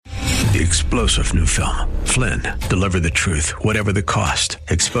The explosive new film, Flynn, deliver the truth, whatever the cost,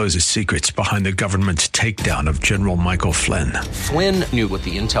 exposes secrets behind the government's takedown of General Michael Flynn. Flynn knew what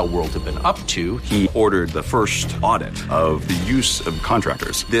the intel world had been up to. He ordered the first audit of the use of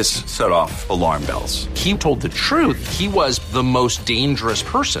contractors. This set off alarm bells. He told the truth. He was the most dangerous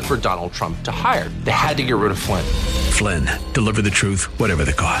person for Donald Trump to hire. They had to get rid of Flynn. Flynn, deliver the truth, whatever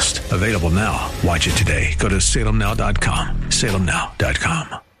the cost. Available now. Watch it today. Go to salemnow.com.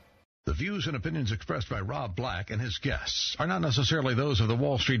 salemnow.com. The views and opinions expressed by Rob Black and his guests are not necessarily those of the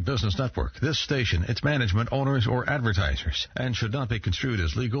Wall Street Business Network, this station, its management, owners, or advertisers, and should not be construed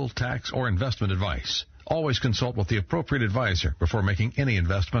as legal, tax, or investment advice. Always consult with the appropriate advisor before making any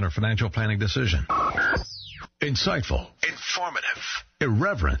investment or financial planning decision. Insightful, informative,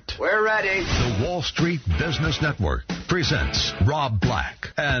 irreverent. We're ready. The Wall Street Business Network presents Rob Black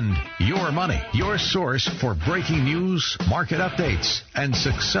and Your Money, your source for breaking news, market updates, and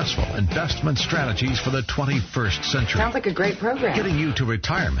successful investment strategies for the 21st century. Sounds like a great program. Getting you to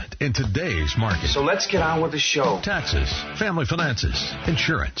retirement in today's market. So let's get on with the show. Taxes, family finances,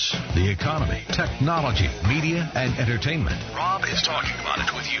 insurance, the economy, technology, media, and entertainment. Rob is talking about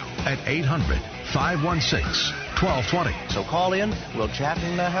it with you at 800-516-1220. So call in, we'll chat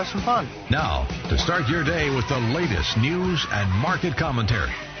and have some fun. Now, to start your day with the latest news and market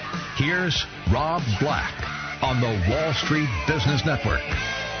commentary, here's Rob Black on the Wall Street Business Network.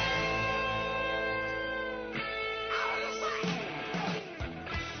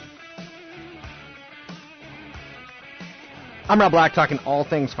 I'm Rob Black, talking all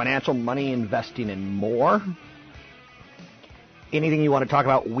things financial, money, investing, and more. Anything you want to talk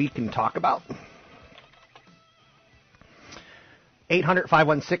about, we can talk about.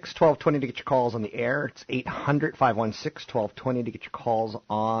 800-516-1220 to get your calls on the air. It's 800-516-1220 to get your calls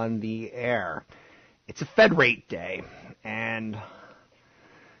on the air. It's a Fed rate day, and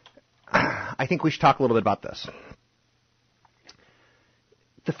I think we should talk a little bit about this.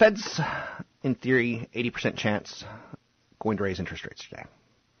 The Fed's, in theory, 80% chance going to raise interest rates today.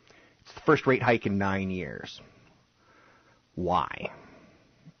 It's the first rate hike in 9 years. Why?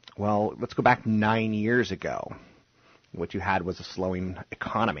 Well, let's go back 9 years ago. What you had was a slowing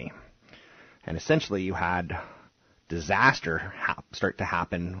economy. And essentially you had disaster start to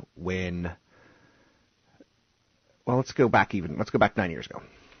happen when, well, let's go back 9 years ago,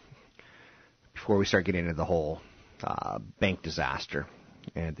 before we start getting into the whole bank disaster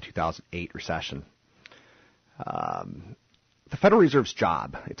and the 2008 recession. The Federal Reserve's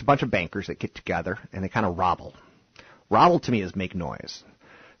job, it's a bunch of bankers that get together and they kind of robble. Robble to me is make noise.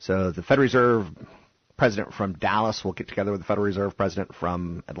 So the Federal Reserve president from Dallas will get together with the Federal Reserve president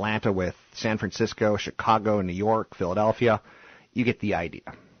from Atlanta, with San Francisco, Chicago, New York, Philadelphia. You get the idea.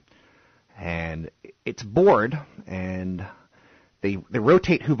 And it's a board, and they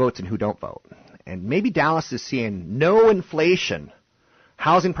rotate who votes and who don't vote. And maybe Dallas is seeing no inflation.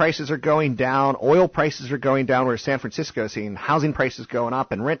 Housing prices are going down, oil prices are going down, whereas San Francisco is seeing housing prices going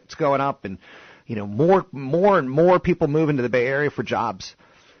up and rents going up, and more and more people move into the Bay Area for jobs.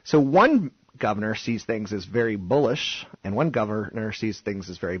 So one governor sees things as very bullish, and one governor sees things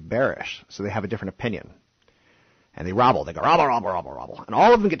as very bearish. So they have a different opinion. And they robble. They go, robble, robble, robble, robble. And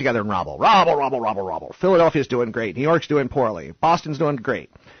all of them get together and robble. Robble, robble, robble, robble. Philadelphia's doing great. New York's doing poorly. Boston's doing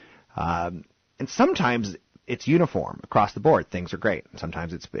great. And sometimes it's uniform across the board. Things are great. And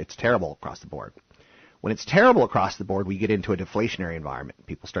sometimes it's terrible across the board. When it's terrible across the board, we get into a deflationary environment.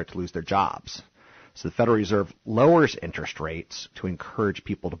 People start to lose their jobs. So the Federal Reserve lowers interest rates to encourage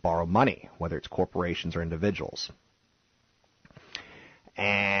people to borrow money, whether it's corporations or individuals.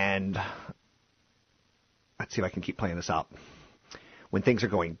 And let's see if I can keep playing this out. When things are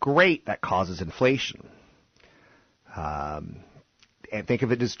going great, that causes inflation. And think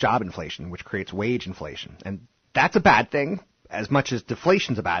of it as job inflation, which creates wage inflation. And that's a bad thing, as much as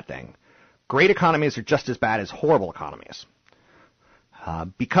deflation's a bad thing. Great economies are just as bad as horrible economies.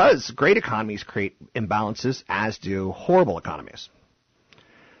 Because great economies create imbalances, as do horrible economies.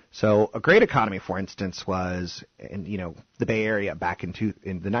 So a great economy, for instance, was in the Bay Area back in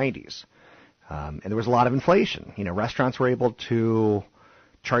the 90s, and there was a lot of inflation. Restaurants were able to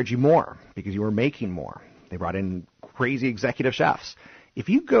charge you more because you were making more. They brought in crazy executive chefs. If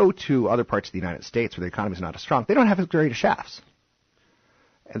you go to other parts of the United States where the economy is not as strong, they don't have as great chefs,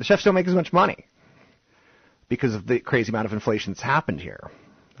 and the chefs don't make as much money, because of the crazy amount of inflation that's happened here.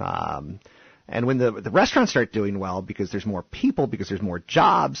 And when the restaurants start doing well, because there's more people, because there's more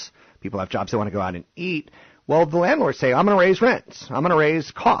jobs, people have jobs they want to go out and eat, well, the landlords say, I'm going to raise rents. I'm going to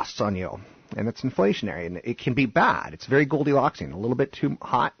raise costs on you. And it's inflationary, and it can be bad. It's very Goldilocksian. A little bit too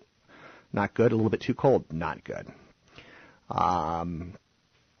hot, not good. A little bit too cold, not good.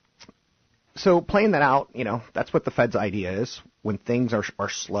 So playing that out, that's what the Fed's idea is. When things are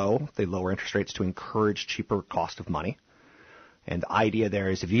slow, they lower interest rates to encourage cheaper cost of money. And the idea there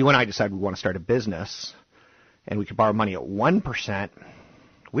is if you and I decide we want to start a business and we can borrow money at 1%,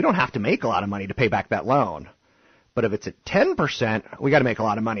 we don't have to make a lot of money to pay back that loan. But if it's at 10%, we got to make a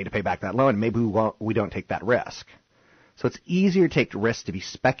lot of money to pay back that loan, and maybe we don't take that risk. So it's easier to take the risk to be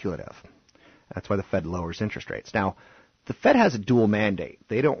speculative. That's why the Fed lowers interest rates. Now, the Fed has a dual mandate.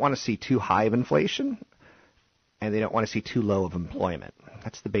 They don't want to see too high of inflation, and they don't want to see too low of employment.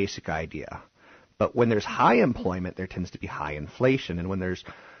 That's the basic idea. But when there's high employment, there tends to be high inflation. And when there's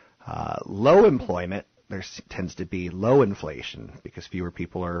low employment, there tends to be low inflation because fewer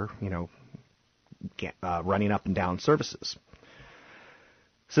people are, running up and down services.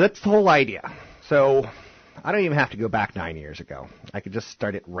 So that's the whole idea. So I don't even have to go back 9 years ago. I could just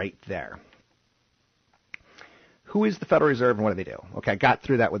start it right there. Who is the Federal Reserve and what do they do? Okay, I got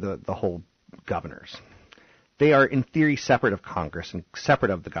through that with the whole governors. They are, in theory, separate of Congress and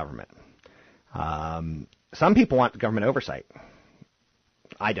separate of the government. Some people want the government oversight.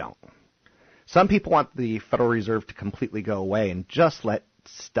 I don't. Some people want the Federal Reserve to completely go away and just let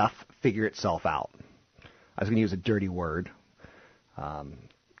stuff figure itself out. I was going to use a dirty word,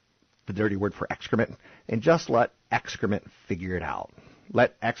 the dirty word for excrement, and just let excrement figure it out.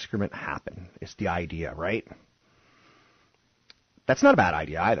 Let excrement happen is the idea, right? That's not a bad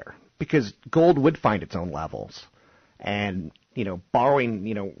idea either, because gold would find its own levels. And,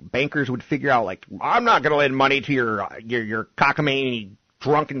 borrowing, bankers would figure out, like, I'm not going to lend money to your cockamamie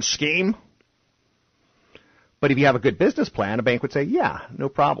drunken scheme. But if you have a good business plan, a bank would say, yeah, no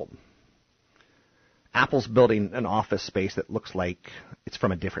problem. Apple's building an office space that looks like it's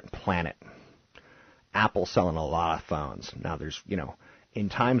from a different planet. Apple's selling a lot of phones. Now there's, in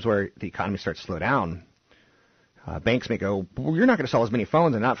times where the economy starts to slow down, banks may go, well, you're not going to sell as many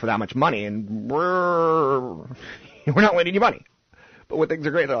phones and not for that much money, and we're not lending you money. But when things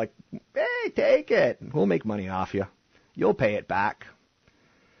are great, they're like, hey, take it. We'll make money off you. You'll pay it back.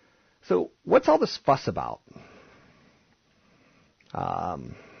 So what's all this fuss about?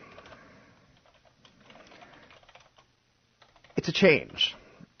 It's a change.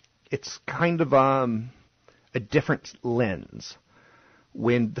 It's kind of a different lens.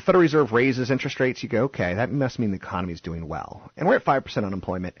 When the Federal Reserve raises interest rates, you go, okay, that must mean the economy is doing well. And we're at 5%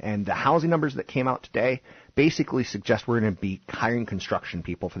 unemployment, and the housing numbers that came out today basically suggest we're going to be hiring construction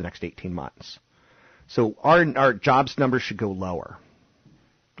people for the next 18 months. So our jobs numbers should go lower,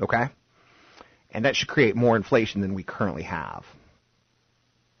 okay? And that should create more inflation than we currently have.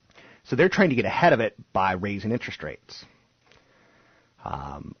 So they're trying to get ahead of it by raising interest rates.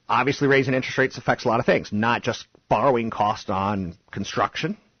 Obviously, raising interest rates affects a lot of things, not just borrowing costs on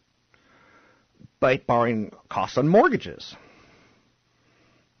construction, but borrowing costs on mortgages.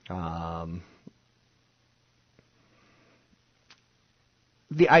 The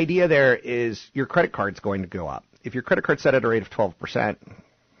idea there is your credit card's going to go up. If your credit card's set at a rate of 12%,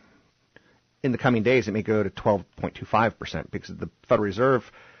 in the coming days it may go to 12.25% because the Federal Reserve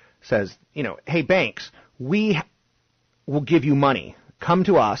says, hey, banks, we will give you money. Come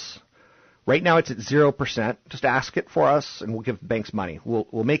to us. Right now it's at 0%. Just ask it for us, and we'll give the banks money.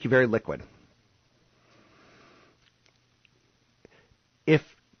 We'll make you very liquid. If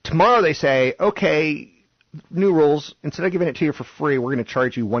tomorrow they say, okay, new rules, instead of giving it to you for free, we're going to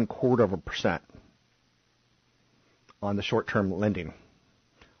charge you 0.25% on the short-term lending.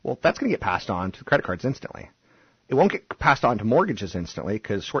 Well, that's going to get passed on to the credit cards instantly. It won't get passed on to mortgages instantly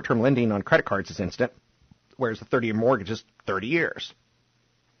because short-term lending on credit cards is instant, whereas the 30-year mortgage is 30 years.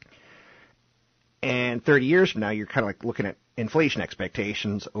 And 30 years from now, you're kind of like looking at inflation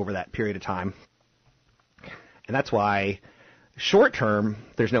expectations over that period of time. And that's why short-term,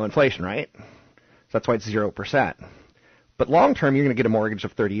 there's no inflation, right? So that's why it's 0%. But long-term, you're going to get a mortgage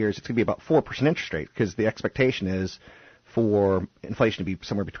of 30 years. It's going to be about 4% interest rate because the expectation is for inflation to be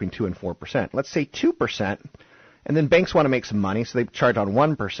somewhere between 2 and 4%. Let's say 2%. And then banks want to make some money, so they charge on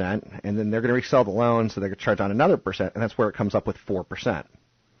 1%, and then they're going to resell the loan, so they're going to charge on another percent, and that's where it comes up with 4%.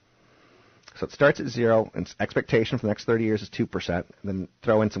 So it starts at 0, and its expectation for the next 30 years is 2%, and then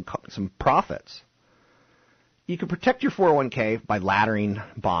throw in some profits. You can protect your 401k by laddering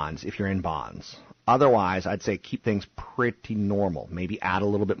bonds if you're in bonds. Otherwise, I'd say keep things pretty normal. Maybe add a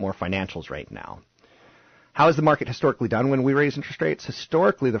little bit more financials right now. How has the market historically done when we raise interest rates?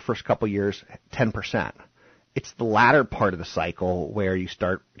 Historically, the first couple years, 10%. It's the latter part of the cycle where you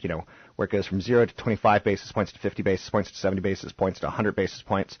start, where it goes from 0 to 25 basis points to 50 basis points to 70 basis points to 100 basis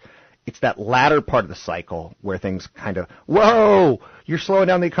points. It's that latter part of the cycle where things kind of, whoa, you're slowing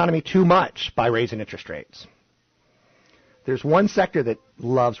down the economy too much by raising interest rates. There's one sector that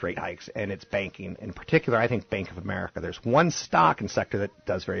loves rate hikes, and it's banking. In particular, I think Bank of America. There's one stock and sector that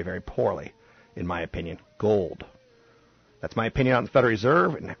does very, very poorly, in my opinion, gold. That's my opinion on the Federal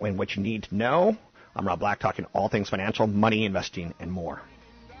Reserve and what you need to know. I'm Rob Black, talking all things financial, money, investing, and more.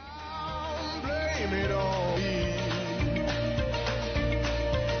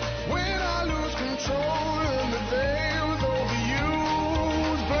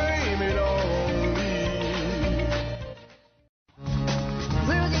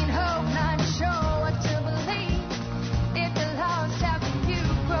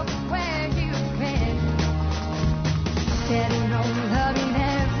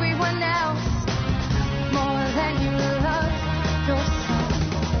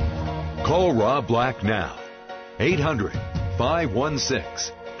 Call Rob Black now.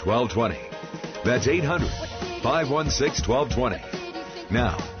 800-516-1220. That's 800-516-1220.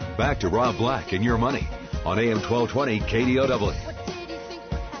 Now, back to Rob Black and Your Money on AM 1220 KDOW.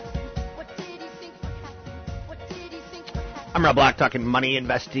 I'm Rob Black, talking money,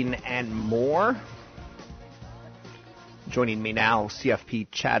 investing, and more. Joining me now, CFP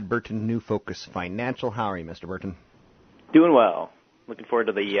Chad Burton, New Focus Financial. How are you, Mr. Burton? Doing well. Looking forward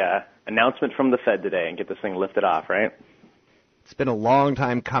to the announcement from the Fed today and get this thing lifted off, right? It's been a long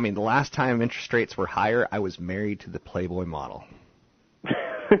time coming. The last time interest rates were higher, I was married to the Playboy model.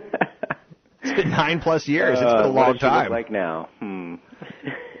 It's been 9+ years. It's been a long time. Look like now?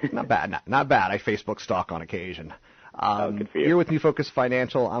 Not bad. Not bad. I Facebook stalk on occasion. Good for you. You're with New Focus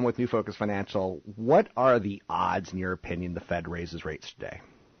Financial. I'm with New Focus Financial. What are the odds, in your opinion, the Fed raises rates today?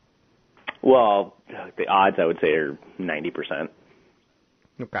 Well, the odds, I would say, are 90%.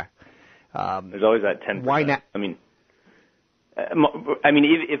 Okay. There's always that 10%. Why not? I mean,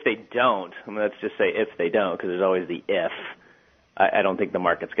 if they don't, let's just say if they don't, because there's always the if. I don't think the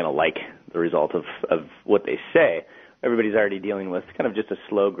market's going to like the result of what they say. Everybody's already dealing with kind of just a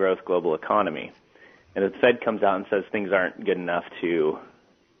slow growth global economy. And if the Fed comes out and says things aren't good enough to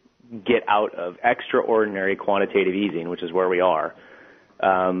get out of extraordinary quantitative easing, which is where we are,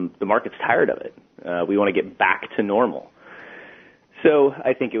 the market's tired of it. We want to get back to normal. So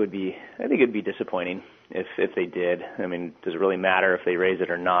I think it would be disappointing if they did. I mean, does it really matter if they raise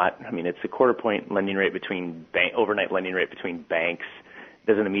it or not? I mean, it's a quarter-point lending rate overnight lending rate between banks. It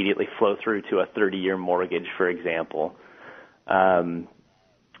doesn't immediately flow through to a 30-year mortgage, for example. So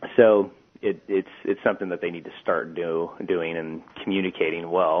it's something that they need to start doing and communicating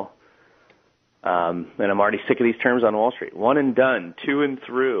well. And I'm already sick of these terms on Wall Street: one and done, two and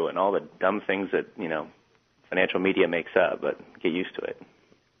through, and all the dumb things that financial media makes up, but get used to it.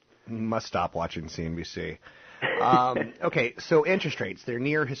 Must stop watching CNBC. Okay, so interest rates,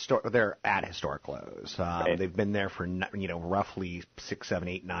 they're at historic lows. Right. They've been there for roughly 6, 7,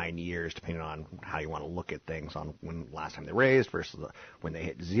 8, 9 years, depending on how you want to look at things, on when last time they raised versus when they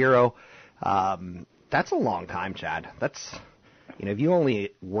hit zero. That's a long time, Chad. That's if you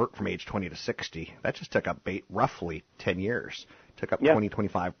only work from age 20 to 60, that just took up roughly 10 years. Took up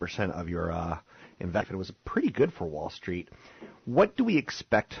 20-25% of your investment. It was pretty good for Wall Street. What do we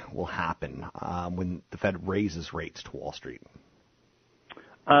expect will happen when the Fed raises rates to Wall Street?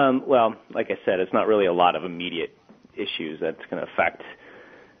 Well, like I said, it's not really a lot of immediate issues that's going to affect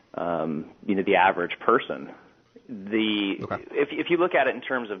the average person. If you look at it in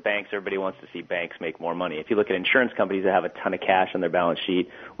terms of banks, everybody wants to see banks make more money. If you look at insurance companies that have a ton of cash on their balance sheet,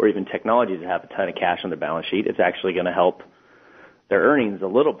 or even technologies that have a ton of cash on their balance sheet, it's actually going to help their earnings a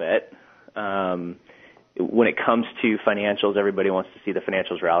little bit. When it comes to financials, everybody wants to see the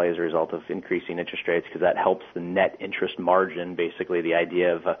financials rally as a result of increasing interest rates, because that helps the net interest margin. Basically, the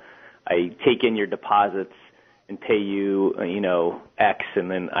idea of I take in your deposits and pay you, X,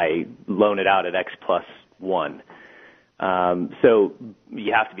 and then I loan it out at X plus 1. So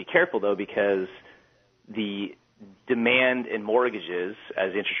you have to be careful, though, because the demand in mortgages as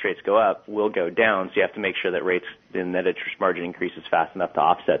interest rates go up will go down, so you have to make sure that rates in net interest margin increases fast enough to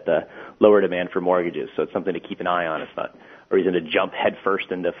offset the lower demand for mortgages. So it's something to keep an eye on. It's not a reason to jump headfirst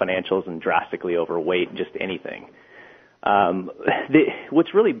into financials and drastically overweight just anything.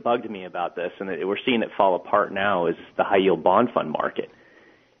 What's really bugged me about this, and we're seeing it fall apart now, is the high-yield bond fund market.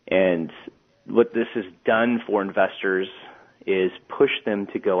 And what this has done for investors is push them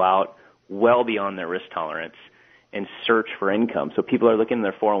to go out well beyond their risk tolerance and search for income. So people are looking in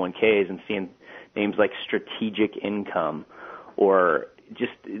their 401ks and seeing names like Strategic Income, or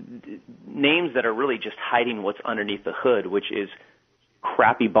just names that are really just hiding what's underneath the hood, which is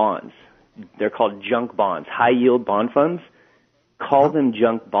crappy bonds. They're called junk bonds. High-yield bond funds, call them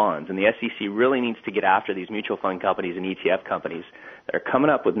junk bonds. And the SEC really needs to get after these mutual fund companies and ETF companies that are coming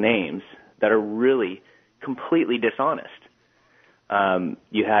up with names that are really completely dishonest.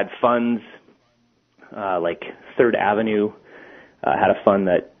 You had funds like Third Avenue had a fund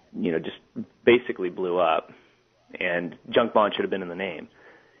that, just basically blew up, and junk bond should have been in the name.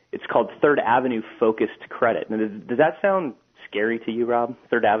 It's called Third Avenue Focused Credit. Now, does that sound scary to you, Rob?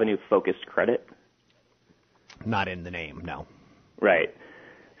 Third Avenue Focused Credit? Not in the name, no. Right.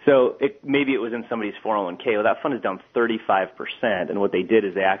 So maybe it was in somebody's 401k. Well, that fund is down 35%, and what they did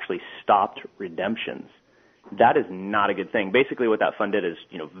is they actually stopped redemptions. That is not a good thing. Basically, what that fund did is,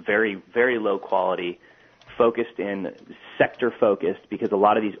 very, very low quality, focused in, sector focused, because a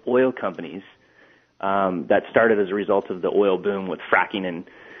lot of these oil companies that started as a result of the oil boom with fracking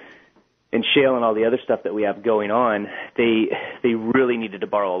and shale and all the other stuff that we have going on, they really needed to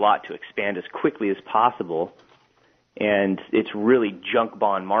borrow a lot to expand as quickly as possible. And it's really junk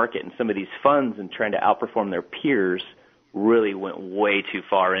bond market. And some of these funds, in trying to outperform their peers, really went way too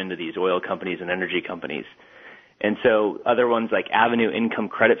far into these oil companies and energy companies. And so other ones like Avenue Income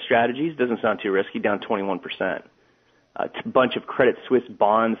Credit Strategies, doesn't sound too risky, down 21%. A bunch of Credit Suisse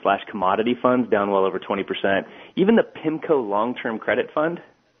bond/commodity funds down well over 20%. Even the PIMCO Long-Term Credit Fund,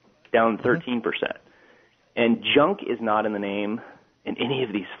 down 13%. And junk is not in the name in any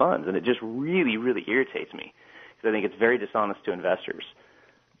of these funds, and it just really, really irritates me because I think it's very dishonest to investors.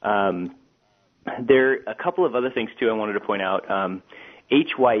 There are a couple of other things, too, I wanted to point out.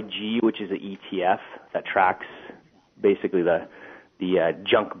 HYG, which is an ETF that tracks basically the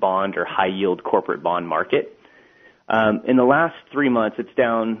junk bond or high-yield corporate bond market. In the last 3 months, it's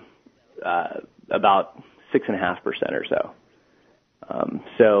down about 6.5% or so.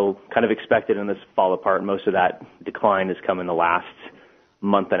 So kind of expected in this fall apart. Most of that decline has come in the last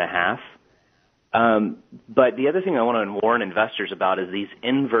month and a half. But the other thing I want to warn investors about is these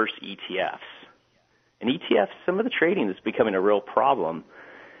inverse ETFs. And ETFs, some of the trading is becoming a real problem.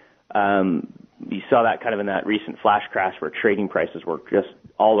 You saw that kind of in that recent flash crash where trading prices were just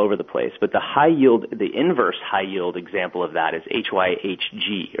all over the place. But the inverse high yield example of that is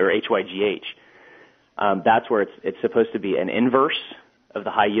HYHG or HYGH. That's where it's supposed to be an inverse of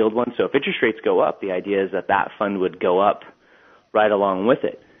the high yield one. So if interest rates go up, the idea is that fund would go up right along with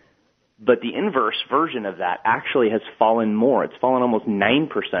it. But the inverse version of that actually has fallen more. It's fallen almost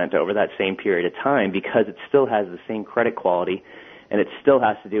 9% over that same period of time because it still has the same credit quality, and it still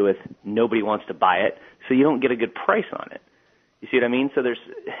has to do with nobody wants to buy it, so you don't get a good price on it. You see what I mean? So there's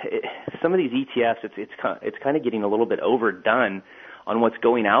some of these ETFs, it's kind of getting a little bit overdone on what's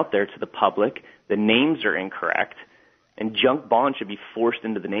going out there to the public. The names are incorrect, and junk bonds should be forced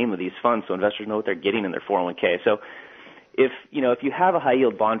into the name of these funds so investors know what they're getting in their 401k. So if you have a high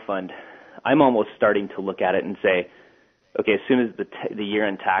yield bond fund, I'm almost starting to look at it and say, okay, as soon as the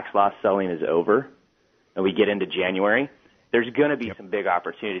year-end tax loss selling is over and we get into January, there's going to be some big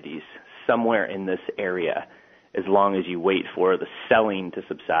opportunities somewhere in this area as long as you wait for the selling to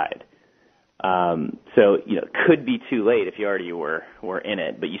subside. So, it could be too late if you already were in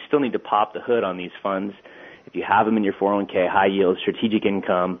it, but you still need to pop the hood on these funds. If you have them in your 401k, high yield, strategic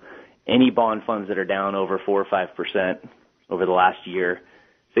income, any bond funds that are down over 4 or 5% over the last year,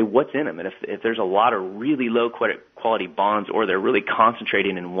 say what's in them. And if there's a lot of really low quality bonds or they're really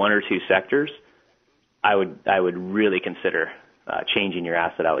concentrating in one or two sectors, I would really consider changing your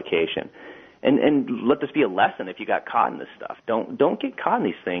asset allocation. And let this be a lesson if you got caught in this stuff. Don't get caught in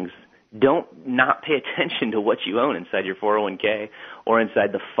these things. Don't not pay attention to what you own inside your 401k or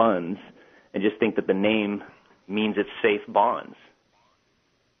inside the funds and just think that the name means it's safe bonds.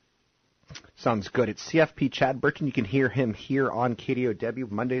 Sounds good. It's CFP Chad Burton. You can hear him here on KDOW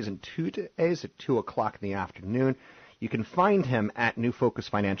Mondays and Tuesdays at 2 o'clock in the afternoon. You can find him at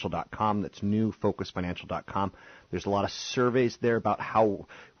newfocusfinancial.com. That's newfocusfinancial.com. There's a lot of surveys there about how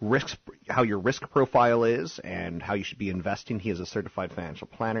your risk profile is and how you should be investing. He is a certified financial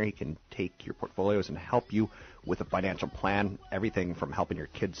planner. He can take your portfolios and help you with a financial plan, everything from helping your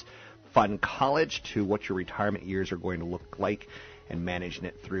kids fund college to what your retirement years are going to look like and managing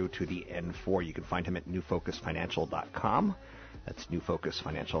it through to the N4. You can find him at newfocusfinancial.com. That's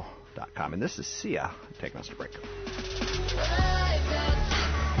newfocusfinancial.com. And this is Sia taking us to break.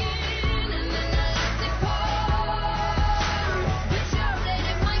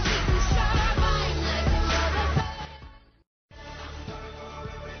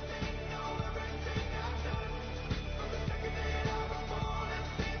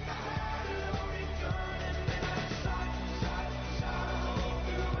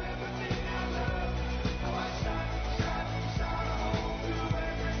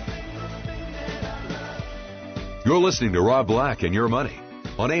 You're listening to Rob Black and Your Money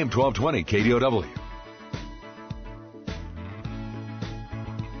on AM 1220 KDOW.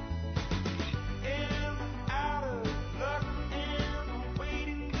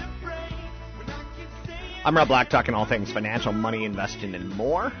 I'm Rob Black, talking all things financial, money, investing, and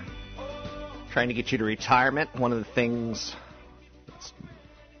more. Trying to get you to retirement. One of the things that's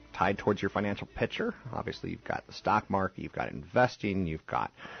tied towards your financial picture, obviously you've got the stock market, you've got investing, you've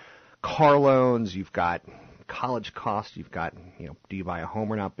got car loans, you've got college costs, you've got, do you buy a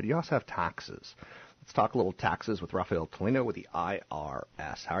home or not, but you also have taxes. Let's talk a little taxes with Rafael Tolino with the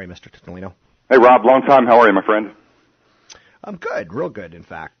IRS. How are you, Mr. Tolino? Hey, Rob, long time. How are you, my friend? I'm good, real good, in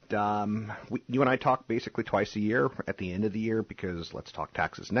fact. You and I talk basically twice a year at the end of the year because let's talk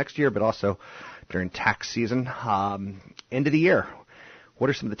taxes next year, but also during tax season. End of the year, what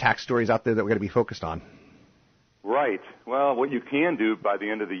are some of the tax stories out there that we're going to be focused on? Right. Well, what you can do by the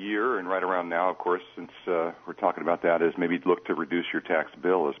end of the year and right around now, of course, since we're talking about that, is maybe look to reduce your tax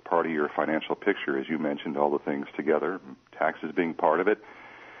bill as part of your financial picture, as you mentioned, all the things together, taxes being part of it.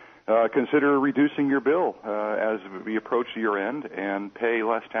 Consider reducing your bill as we approach year end and pay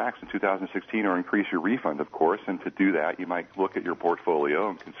less tax in 2016 or increase your refund, of course. And to do that, you might look at your portfolio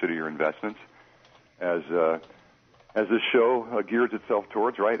and consider your investments as this show gears itself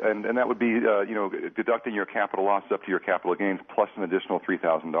towards, right? And that would be, deducting your capital loss up to your capital gains plus an additional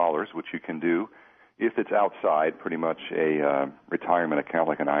 $3,000, which you can do if it's outside pretty much a retirement account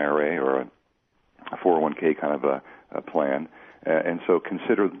like an IRA or a 401k kind of a plan. And so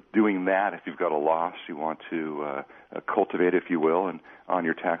consider doing that if you've got a loss you want to cultivate, if you will, and on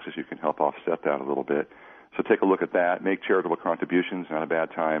your taxes you can help offset that a little bit. So take a look at that. Make charitable contributions. Not a bad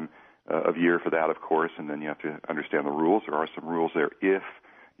time of year for that, of course, and then you have to understand the rules. There are some rules there if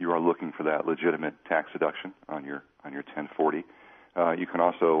you are looking for that legitimate tax deduction on your 1040. You can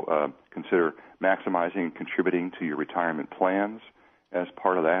also consider maximizing and contributing to your retirement plans as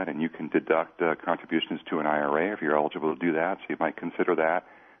part of that, and you can deduct contributions to an IRA if you're eligible to do that, so you might consider that.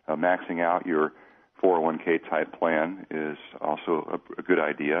 Maxing out your 401k type plan is also a good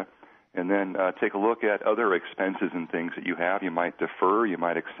idea. And then take a look at other expenses and things that you have. You might defer, you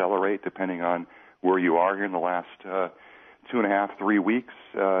might accelerate, depending on where you are here in the last 2.5, 3 weeks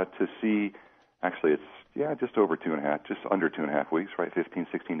to see, actually it's just over 2.5, just under 2.5 weeks, right, 15,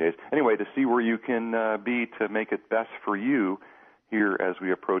 16 days. Anyway, to see where you can be to make it best for you here as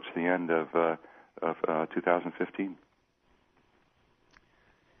we approach the end of 2015.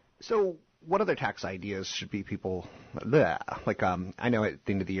 So what other tax ideas should be people, I know at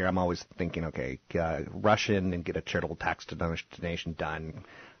the end of the year I'm always thinking, okay, rush in and get a charitable tax donation done.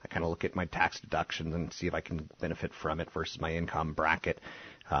 I kind of look at my tax deductions and see if I can benefit from it versus my income bracket.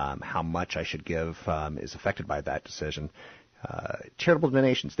 How much I should give is affected by that decision. Charitable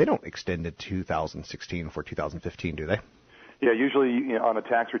donations, they don't extend to 2016 for 2015, do they? Yeah, usually on a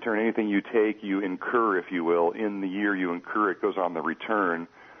tax return, anything you take, you incur, if you will. In the year you incur, it goes on the return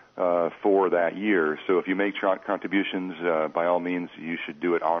for that year. So if you make contributions, by all means, you should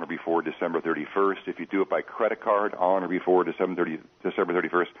do it on or before December 31st. If you do it by credit card, on or before December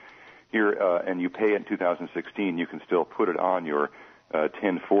 31st here, and you pay it in 2016, you can still put it on your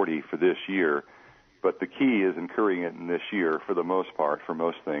 1040 for this year. But the key is incurring it in this year for the most part, for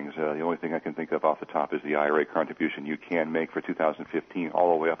most things. The only thing I can think of off the top is the IRA contribution you can make for 2015 all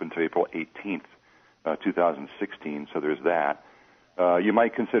the way up until April 18th, 2016. So there's that. You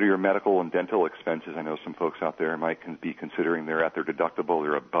might consider your medical and dental expenses. I know some folks out there might be considering they're at their deductible,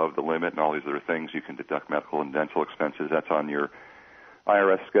 they're above the limit, and all these other things. You can deduct medical and dental expenses. That's on your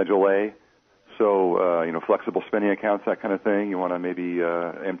IRS Schedule A. So, flexible spending accounts, that kind of thing. You want to maybe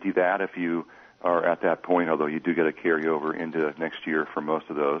empty that if you are at that point, although you do get a carryover into next year for most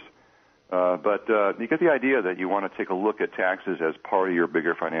of those. But you get the idea that you want to take a look at taxes as part of your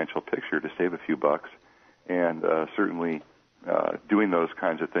bigger financial picture to save a few bucks, and certainly doing those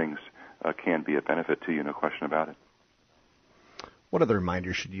kinds of things can be a benefit to you, no question about it. What other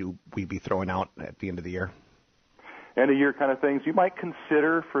reminders should we be throwing out at the end of the year? End of year kind of things you might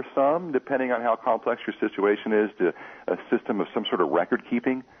consider for some, depending on how complex your situation is, to a system of some sort of record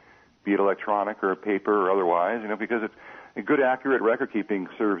keeping, be it electronic or paper or otherwise, because a good, accurate record keeping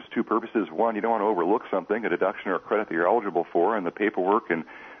serves two purposes. One, you don't want to overlook something, a deduction or a credit that you're eligible for, and the paperwork and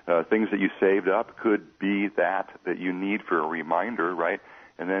things that you saved up could be that you need for a reminder, right?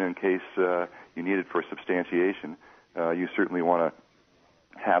 And then in case you need it for substantiation, you certainly want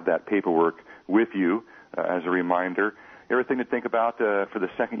to have that paperwork with you as a reminder. Everything to think about for the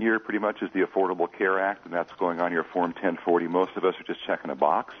second year pretty much is the Affordable Care Act, and that's going on your Form 1040. Most of us are just checking a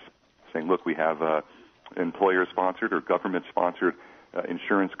box saying, look, we have employer-sponsored or government-sponsored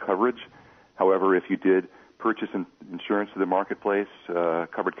insurance coverage. However, if you did purchase insurance to the marketplace,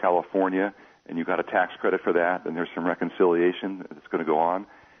 covered California, and you got a tax credit for that, then there's some reconciliation that's going to go on,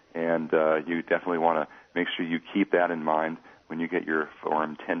 and you definitely want to make sure you keep that in mind when you get your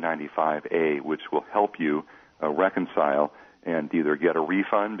Form 1095-A, which will help you reconcile and either get a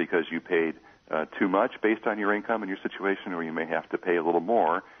refund because you paid too much based on your income and your situation, or you may have to pay a little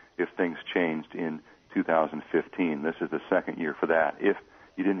more if things changed in 2015. This is the second year for that. If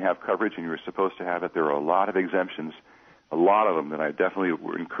you didn't have coverage and you were supposed to have it, there are a lot of exemptions, a lot of them that I definitely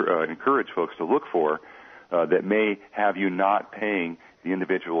would encourage folks to look for that may have you not paying the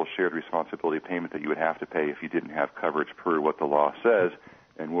individual shared responsibility payment that you would have to pay if you didn't have coverage per what the law says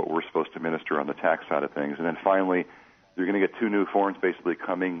and what we're supposed to administer on the tax side of things. And then finally, you're going to get two new forms basically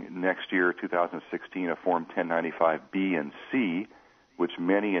coming next year, 2016, a Form 1095-B and C, which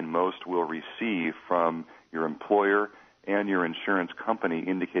many and most will receive from your employer and your insurance company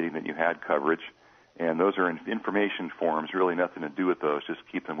indicating that you had coverage. And those are information forms, really nothing to do with those, just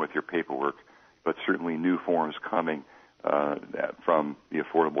keep them with your paperwork. But certainly new forms coming from the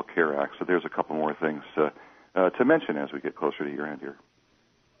Affordable Care Act. So there's a couple more things to mention as we get closer to year end here.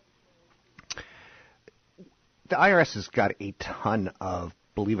 The IRS has got a ton of,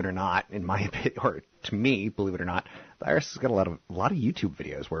 believe it or not, in my opinion, or to me, believe it or not, the IRS has got a lot of YouTube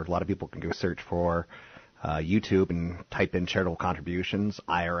videos where a lot of people can go search for YouTube and type in charitable contributions,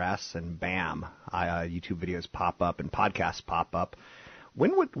 IRS, and bam, YouTube videos pop up and podcasts pop up.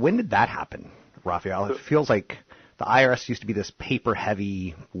 When did that happen, Raphael? It feels like the IRS used to be this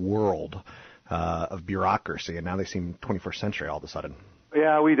paper-heavy world of bureaucracy, and now they seem 21st century all of a sudden.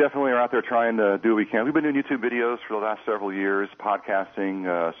 Yeah, we definitely are out there trying to do what we can. We've been doing YouTube videos for the last several years,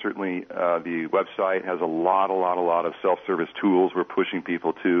 podcasting. Certainly, the website has a lot of self-service tools we're pushing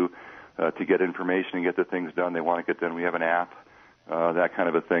people to get information and get the things done they want to get done. We have an app, that kind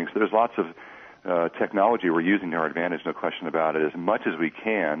of a thing. So there's lots of technology we're using to our advantage, no question about it, as much as we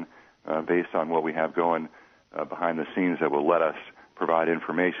can based on what we have going behind the scenes that will let us provide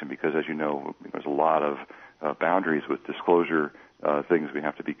information because, as you know, there's a lot of boundaries with disclosure things we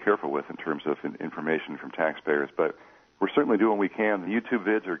have to be careful with in terms of information from taxpayers. But we're certainly doing what we can. The YouTube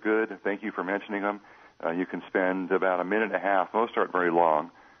vids are good. Thank you for mentioning them. You can spend about a minute and a half. Most aren't very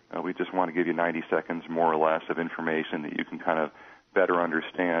long. We just want to give you 90 seconds, more or less, of information that you can kind of better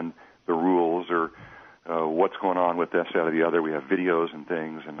understand the rules or what's going on with this, that, or the other. We have videos and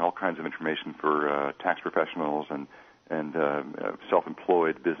things and all kinds of information for tax professionals and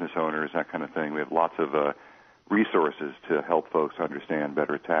self-employed business owners, that kind of thing. We have lots of resources to help folks understand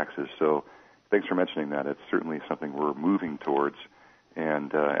better taxes. So thanks for mentioning that. It's certainly something we're moving towards.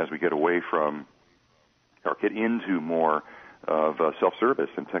 And as we get away from or get into more of self-service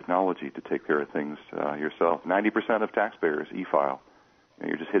and technology to take care of things yourself, 90% of taxpayers e-file.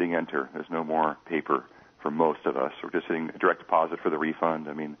 You're just hitting enter. There's no more paper for most of us. We're just hitting direct deposit for the refund.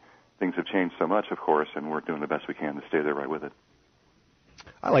 I mean, things have changed so much, of course, and we're doing the best we can to stay there right with it.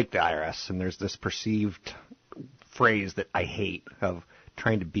 I like the IRS, and there's this perceived phrase that I hate of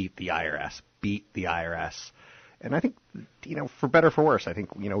trying to beat the IRS. And I think, for better or for worse, I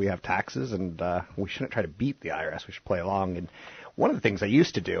think, we have taxes, and we shouldn't try to beat the IRS. We should play along. And one of the things I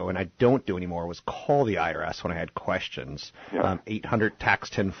used to do, and I don't do anymore, was call the IRS when I had questions. Yeah.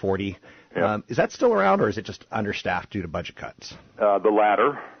 800-TAX-1040. Yeah. Is that still around, or is it just understaffed due to budget cuts? The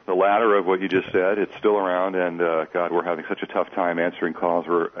latter of what you just said. It's still around, and God, we're having such a tough time answering calls.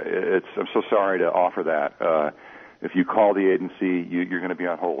 I'm so sorry to offer that. If you call the agency, you're going to be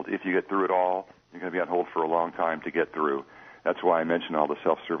on hold. If you get through it all, you're going to be on hold for a long time to get through. That's why I mentioned all the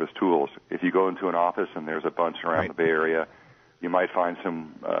self-service tools. If you go into an office and there's a bunch around the Bay Area, you might find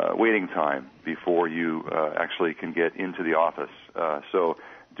some waiting time before you actually can get into the office. So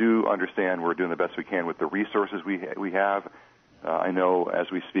do understand we're doing the best we can with the resources we have. I know as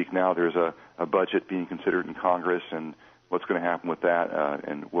we speak now there's a budget being considered in Congress and what's going to happen with that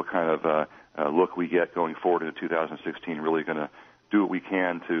and what kind of look we get going forward into 2016. Really going to do what we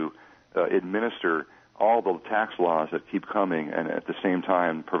can to administer all the tax laws that keep coming and at the same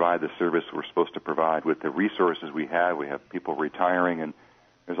time provide the service we're supposed to provide with the resources we have. We have people retiring and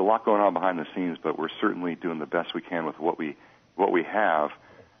there's a lot going on behind the scenes, but we're certainly doing the best we can with what we have.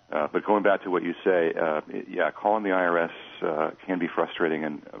 But going back to what you say, calling the IRS can be frustrating,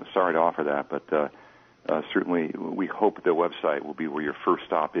 and I'm sorry to offer that, but certainly we hope the website will be where your first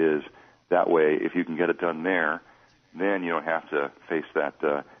stop is. That way, if you can get it done there, then you don't have to face that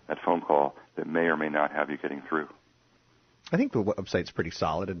phone call that may or may not have you getting through. I think the website's pretty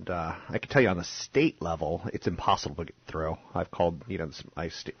solid, and I can tell you on the state level, it's impossible to get through. I've called,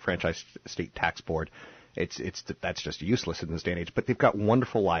 my franchise state tax board. That's just useless in this day and age. But they've got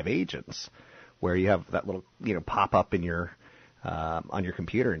wonderful live agents where you have that little, pop up in your on your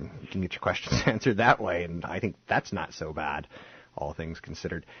computer, and you can get your questions answered that way. And I think that's not so bad. all things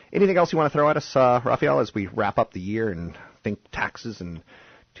considered. Anything else you want to throw at us, Raphael, as we wrap up the year and think taxes in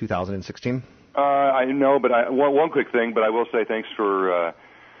 2016? I know, but one quick thing. But I will say thanks for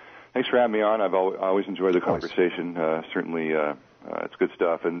having me on. I've always enjoyed the conversation. Certainly, it's good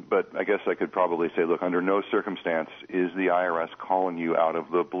stuff. But I guess I could probably say, look, under no circumstance is the IRS calling you out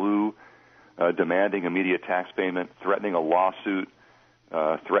of the blue, demanding immediate tax payment, threatening a lawsuit,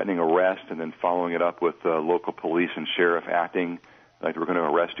 threatening arrest, and then following it up with local police and sheriff acting like we're going to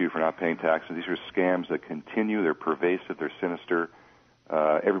arrest you for not paying taxes. These are scams that continue. They're pervasive. They're sinister.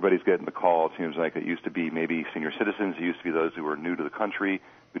 Everybody's getting the call. It seems like it used to be maybe senior citizens. It used to be those who were new to the country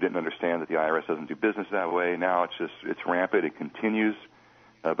who didn't understand that the IRS doesn't do business that way. Now it's rampant. It continues.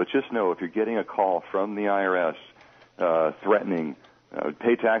 But just know, if you're getting a call from the IRS threatening,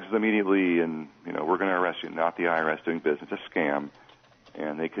 pay taxes immediately, and we're going to arrest you, not the IRS doing business. It's a scam,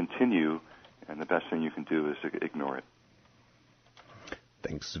 and they continue. And the best thing you can do is to ignore it.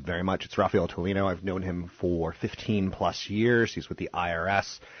 Thanks very much. It's Raphael Tolino. I've known him for 15-plus years. He's with the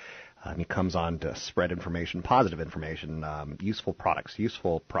IRS. He comes on to spread information, positive information, useful products,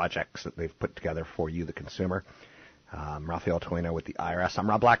 useful projects that they've put together for you, the consumer. Raphael Tolino with the IRS. I'm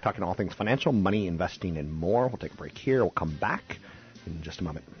Rob Black, talking all things financial, money, investing, and more. We'll take a break here. We'll come back in just a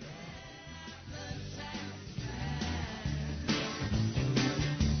moment.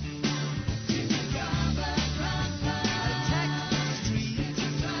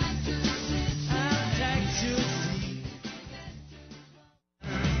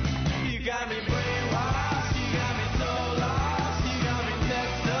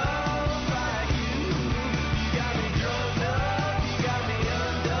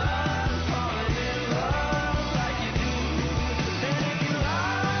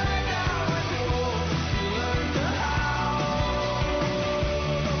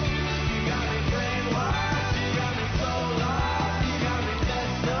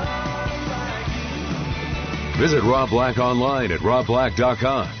 Visit Rob Black online at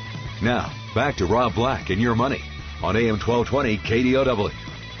robblack.com. Now, back to Rob Black and Your Money on AM 1220 KDOW.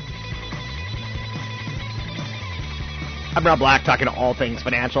 I'm Rob Black, talking to all things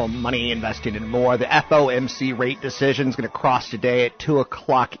financial, money, investing, and more. The FOMC rate decision is going to cross today at 2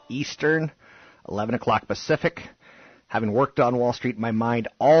 o'clock Eastern, 11 o'clock Pacific. Having worked on Wall Street, my mind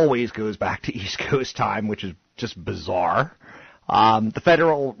always goes back to East Coast time, which is just bizarre. The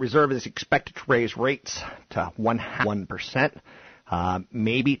Federal Reserve is expected to raise rates to 1%,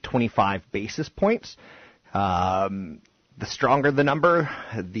 maybe 25 basis points. The stronger the number,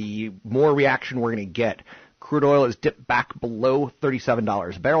 the more reaction we're going to get. Crude oil has dipped back below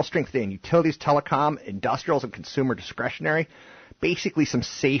 $37 a barrel. Strength in utilities, telecom, industrials, and consumer discretionary. Basically some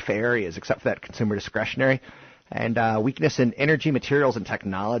safe areas except for that consumer discretionary. And weakness in energy, materials, and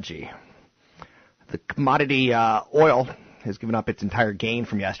technology. The commodity oil has given up its entire gain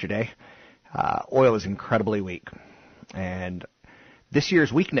from yesterday. Oil is incredibly weak. And this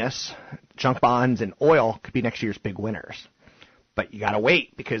year's weakness, junk bonds and oil, could be next year's big winners. But you got to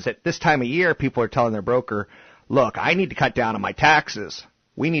wait, because at this time of year, people are telling their broker, look, I need to cut down on my taxes.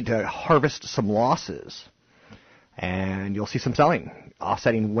 We need to harvest some losses. And you'll see some selling.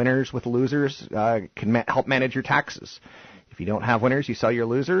 Offsetting winners with losers can help manage your taxes. If you don't have winners, you sell your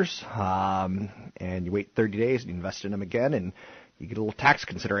losers, and you wait 30 days and you invest in them again, and you get a little tax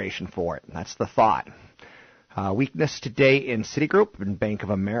consideration for it. That's the thought. Weakness today in Citigroup and Bank of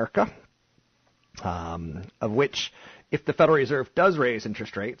America, of which, if the Federal Reserve does raise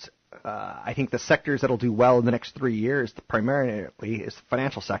interest rates, I think the sectors that will do well in the next 3 years, primarily, is the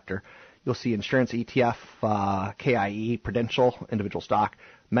financial sector. You'll see insurance, ETF, KIE, Prudential, individual stock,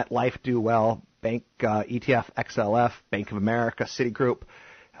 MetLife do well, Bank ETF, XLF, Bank of America, Citigroup.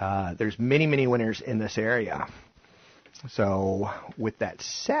 There's many, many winners in this area. So with that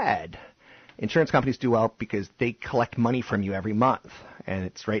said, insurance companies do well because they collect money from you every month.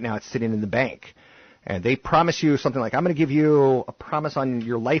 And right now it's sitting in the bank. And they promise you something like, I'm going to give you a promise on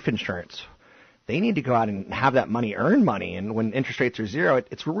your life insurance. They need to go out and have that money earn money. And when interest rates are zero,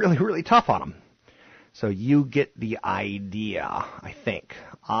 it's really, really tough on them. So you get the idea, I think.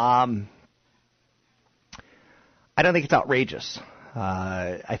 I don't think it's outrageous.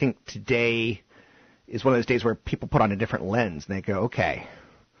 I think today is one of those days where people put on a different lens and they go, okay,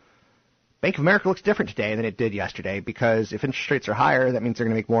 Bank of America looks different today than it did yesterday, because if interest rates are higher, that means they're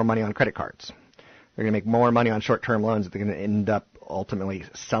going to make more money on credit cards. They're going to make more money on short-term loans that they're going to end up ultimately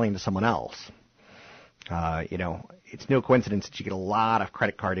selling to someone else. It's no coincidence that you get a lot of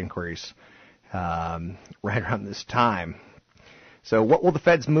credit card inquiries right around this time. So what will the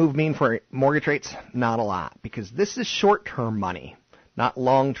Fed's move mean for mortgage rates? Not a lot, because this is short-term money, not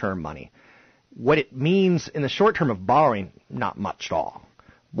long-term money. What it means in the short term of borrowing, not much at all.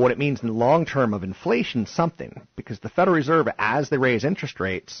 What it means in the long term of inflation, something. Because the Federal Reserve, as they raise interest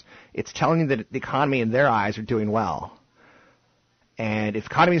rates, it's telling you that the economy in their eyes are doing well. And if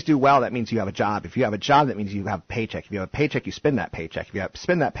economies do well, that means you have a job. If you have a job, that means you have a paycheck. If you have a paycheck, you spend that paycheck. If you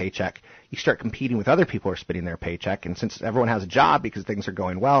spend that paycheck, you start competing with other people who are spending their paycheck. And since everyone has a job because things are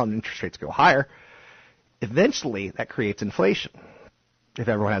going well and interest rates go higher, eventually that creates inflation if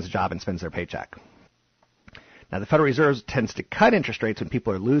everyone has a job and spends their paycheck. Now, the Federal Reserve tends to cut interest rates when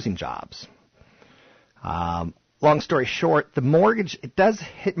people are losing jobs. Long story short, the mortgage, it does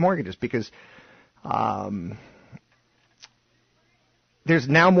hit mortgages because there's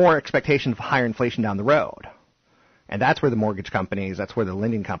now more expectation of higher inflation down the road. And that's where the mortgage companies, that's where the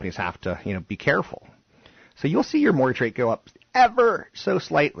lending companies have to, be careful. So you'll see your mortgage rate go up ever so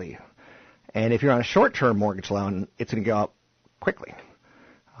slightly. And if you're on a short-term mortgage loan, it's going to go up quickly.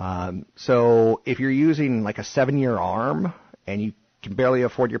 So if you're using like a 7-year ARM and you can barely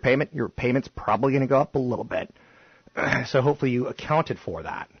afford your payment's probably going to go up a little bit. So hopefully you accounted for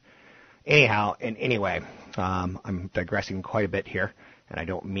that. Anyhow, and anyway, I'm digressing quite a bit here, and I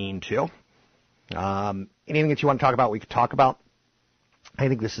don't mean to. Anything that you want to talk about, we could talk about. I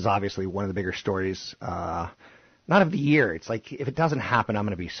think this is obviously one of the bigger stories, not of the year. It's like, if it doesn't happen, I'm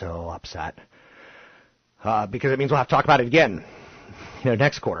going to be so upset. Because it means we'll have to talk about it again,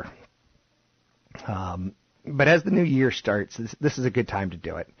 next quarter. But as the new year starts, this is a good time to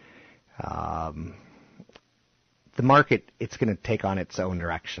do it. The market, it's going to take on its own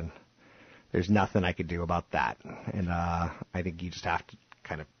direction. There's nothing I could do about that. And I think you just have to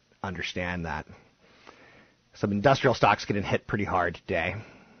kind of understand that. Some industrial stocks getting hit pretty hard today.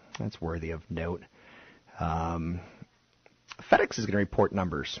 That's worthy of note. FedEx is going to report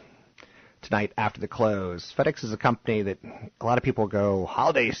numbers tonight after the close. FedEx is a company that a lot of people go,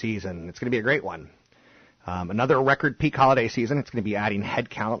 holiday season, it's going to be a great one. Another record peak holiday season. It's going to be adding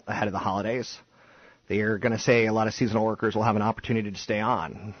headcount ahead of the holidays. They're going to say a lot of seasonal workers will have an opportunity to stay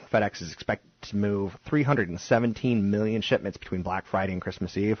on. FedEx is expected to move 317 million shipments between Black Friday and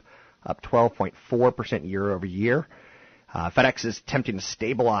Christmas Eve, up 12.4% year over year. FedEx is attempting to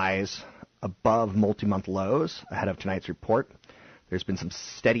stabilize above multi-month lows ahead of tonight's report. There's been some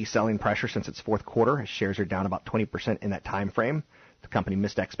steady selling pressure since its fourth quarter. Shares are down about 20% in that time frame. The company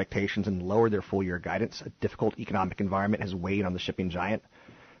missed expectations and lowered their full-year guidance. A difficult economic environment has weighed on the shipping giant.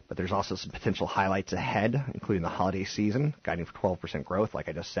 But there's also some potential highlights ahead, including the holiday season, guiding for 12% growth, like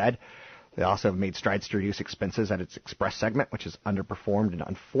I just said. They also have made strides to reduce expenses at its express segment, which has underperformed and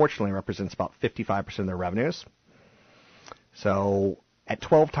unfortunately represents about 55% of their revenues. So at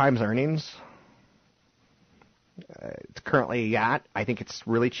 12 times earnings, it's currently at, I think it's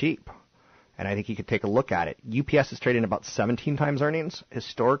really cheap. And I think you could take a look at it. UPS is trading about 17 times earnings.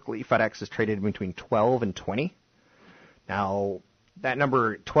 Historically, FedEx has traded between 12 and 20. Now, that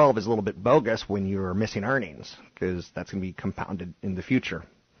number 12 is a little bit bogus when you're missing earnings, because that's going to be compounded in the future.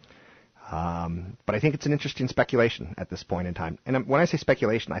 But I think it's an interesting speculation at this point in time. And when I say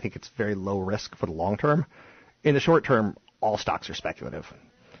speculation, I think it's very low risk for the long term. In the short term, all stocks are speculative.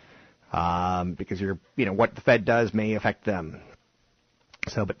 Because what the Fed does may affect them.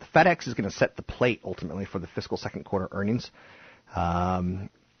 But the FedEx is going to set the plate ultimately for the fiscal second quarter earnings.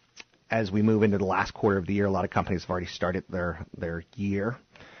 As we move into the last quarter of the year, a lot of companies have already started their year.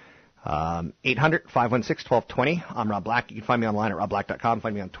 800-516-1220. I'm Rob Black. You can find me online at robblack.com.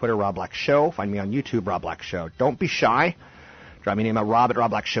 Find me on Twitter, Rob Black Show. Find me on YouTube, Rob Black Show. Don't be shy. Drop me an email,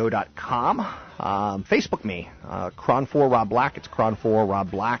 rob@robblackshow.com. Facebook me, Cron4 Rob Black. It's Cron4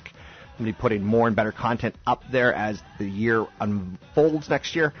 Rob Black. I'm going to be putting more and better content up there as the year unfolds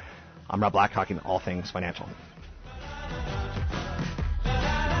next year. I'm Rob Black, talking all things financial.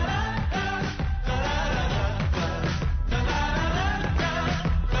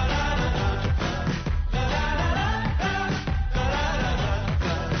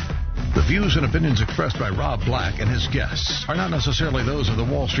 The views and opinions expressed by Rob Black and his guests are not necessarily those of the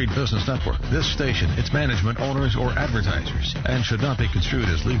Wall Street Business Network, this station, its management, owners, or advertisers, and should not be construed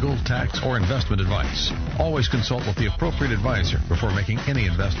as legal, tax, or investment advice. Always consult with the appropriate advisor before making any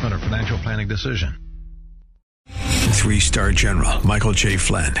investment or financial planning decision. 3-star General Michael J.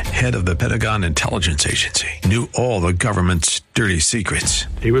 Flynn, head of the Pentagon Intelligence Agency, knew all the government's dirty secrets.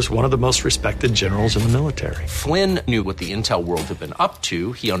 He was one of the most respected generals in the military. Flynn knew what the intel world had been up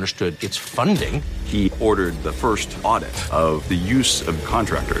to. He understood its funding. He ordered the first audit of the use of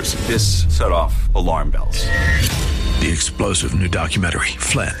contractors. This set off alarm bells. The explosive new documentary,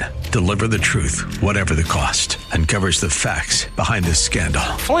 Flynn, deliver the truth, whatever the cost, and covers the facts behind this scandal.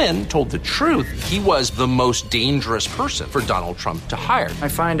 Flynn told the truth. He was the most dangerous person for Donald Trump to hire. I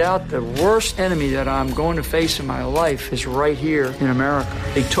find out the worst enemy that I'm going to face in my life is right here in America.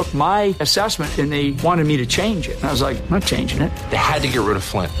 They took my assessment and they wanted me to change it. And I was like, I'm not changing it. They had to get rid of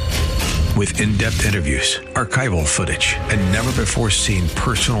Flynn. With in-depth interviews, archival footage, and never-before-seen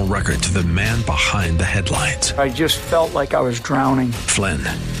personal records of the man behind the headlines. I just felt like I was drowning. Flynn,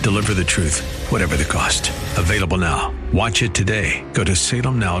 deliver the truth, whatever the cost. Available now. Watch it today. Go to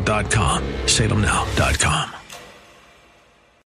salemnow.com. salemnow.com.